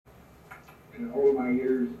in all of my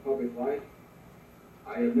years of public life,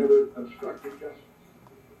 I have never obstructed justice.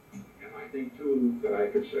 And I think, too, that I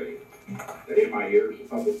could say that in my years of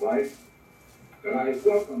public life, that I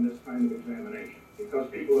welcome this kind of examination, because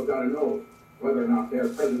people have got to know whether or not their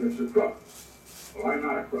presidents are crooks. Well, I'm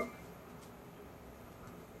not a crook.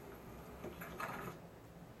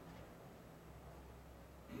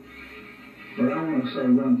 But I want to say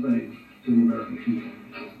one thing to the American people.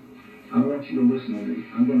 I want you to listen to me.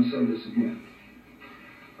 I'm going to say this again.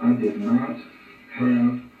 I did not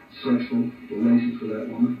have sexual relations with that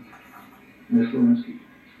woman, Miss Lewinsky.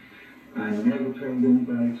 I never told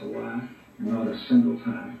anybody to lie, not a single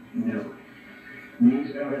time, never.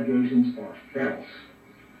 These allegations are false,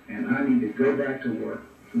 and I need to go back to work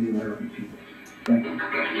for the American people. Thank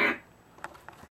you.